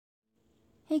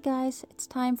Hey guys, it's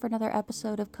time for another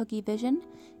episode of Kookievision.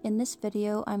 In this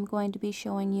video, I'm going to be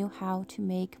showing you how to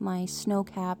make my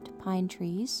snow-capped pine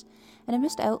trees. And I'm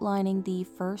just outlining the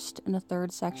first and the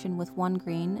third section with one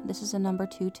green. This is a number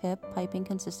 2 tip, piping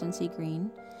consistency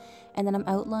green. And then I'm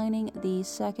outlining the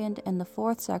second and the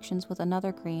fourth sections with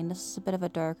another green. This is a bit of a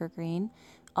darker green,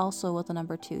 also with a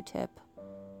number 2 tip.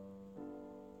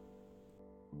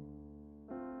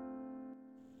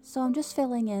 So I'm just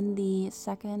filling in the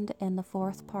second and the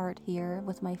fourth part here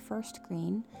with my first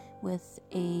green with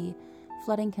a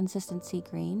flooding consistency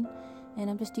green, and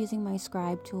I'm just using my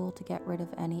scribe tool to get rid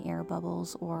of any air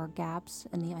bubbles or gaps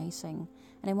in the icing.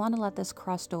 And I want to let this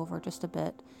crust over just a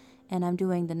bit, and I'm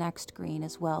doing the next green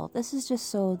as well. This is just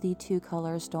so the two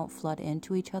colors don't flood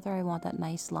into each other. I want that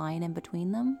nice line in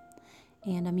between them,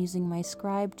 and I'm using my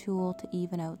scribe tool to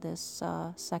even out this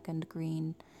second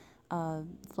green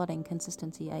flooding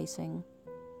consistency icing.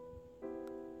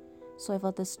 So I've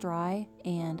let this dry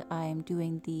and I'm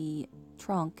doing the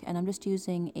trunk, and I'm just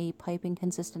using a piping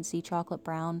consistency chocolate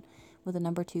brown with a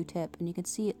number 2 tip, and you can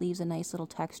see it leaves a nice little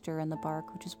texture in the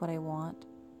bark, which is what I want.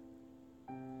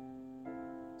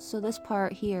 So this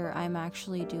part here I'm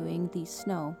actually doing the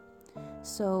snow.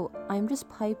 So I'm just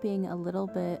piping a little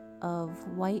bit of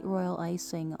white royal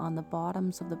icing on the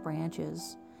bottoms of the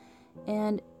branches,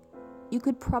 and you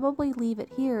could probably leave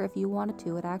it here if you wanted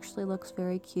to. It actually looks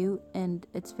very cute and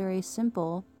it's very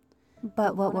simple.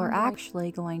 But what we're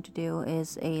actually going to do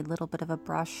is a little bit of a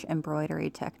brush embroidery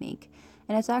technique.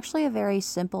 And it's actually a very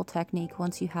simple technique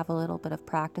once you have a little bit of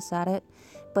practice at it.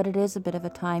 But it is a bit of a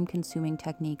time-consuming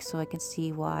technique, so I can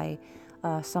see why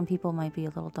some people might be a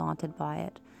little daunted by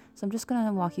it. So I'm just going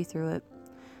to walk you through it.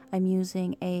 I'm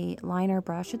using a liner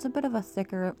brush. It's a bit of a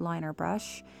thicker liner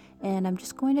brush, and I'm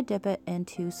just going to dip it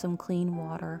into some clean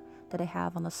water that I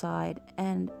have on the side,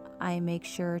 and I make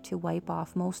sure to wipe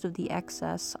off most of the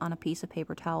excess on a piece of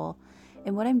paper towel.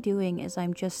 And what I'm doing is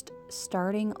I'm just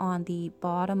starting on the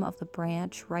bottom of the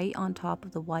branch right on top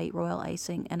of the white royal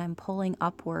icing, and I'm pulling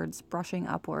upwards, brushing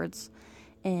upwards,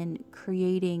 and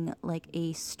creating like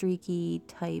a streaky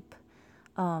type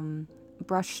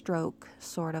brush stroke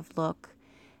sort of look.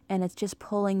 And it's just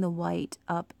pulling the white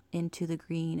up into the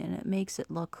green, and it makes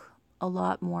it look a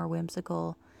lot more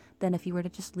whimsical than if you were to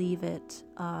just leave it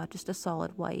just a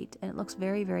solid white, and it looks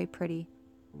very, very pretty.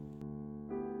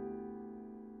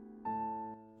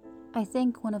 I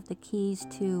think one of the keys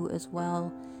too as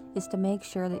well is to make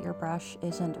sure that your brush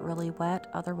isn't really wet,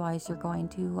 otherwise you're going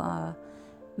to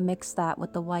mix that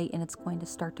with the white and it's going to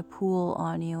start to pool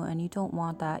on you, and you don't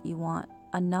want that. You want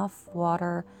enough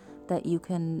water that you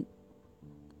can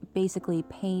basically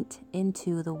paint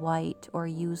into the white or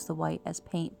use the white as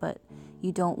paint, but you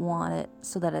don't want it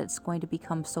so that it's going to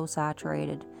become so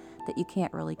saturated that you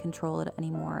can't really control it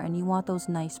anymore. And you want those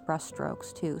nice brush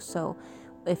strokes too, so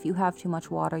if you have too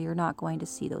much water, you're not going to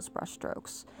see those brush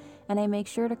strokes. And I make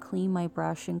sure to clean my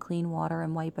brush in clean water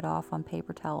and wipe it off on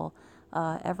paper towel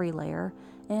every layer.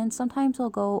 And sometimes I'll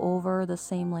go over the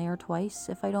same layer twice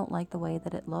if I don't like the way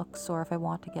that it looks, or if I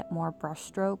want to get more brush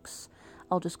strokes,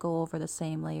 I'll just go over the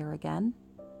same layer again.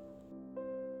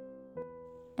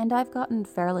 And I've gotten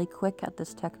fairly quick at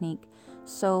this technique,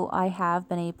 so I have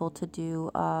been able to do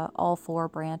all 4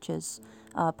 branches,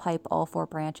 pipe all 4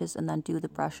 branches, and then do the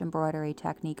brush embroidery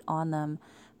technique on them.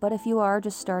 But if you are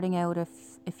just starting out,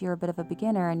 if you're a bit of a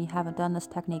beginner and you haven't done this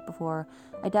technique before,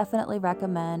 I definitely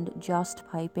recommend just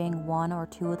piping 1 or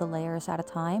 2 of the layers at a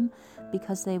time,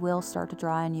 because they will start to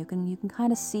dry, and you can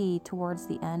kind of see towards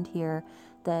the end here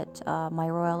that my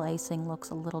royal icing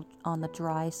looks a little on the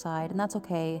dry side, and that's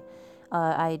okay.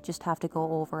 I just have to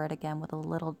go over it again with a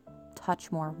little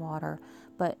touch more water,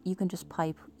 but you can just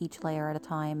pipe each layer at a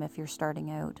time if you're starting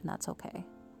out, and that's okay.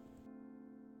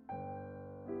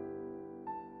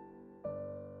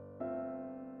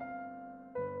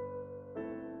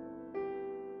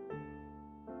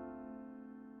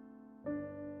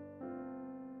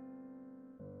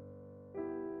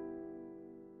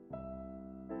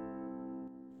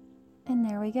 And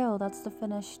there we go, that's the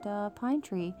finished pine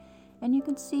tree. And you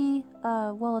can see,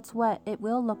 while it's wet, it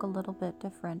will look a little bit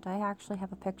different. I actually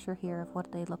have a picture here of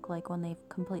what they look like when they've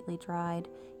completely dried.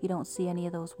 You don't see any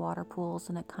of those water pools,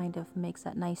 and it kind of makes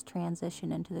that nice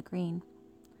transition into the green.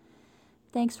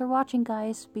 Thanks for watching,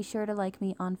 guys. Be sure to like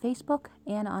me on Facebook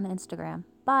and on Instagram.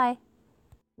 Bye!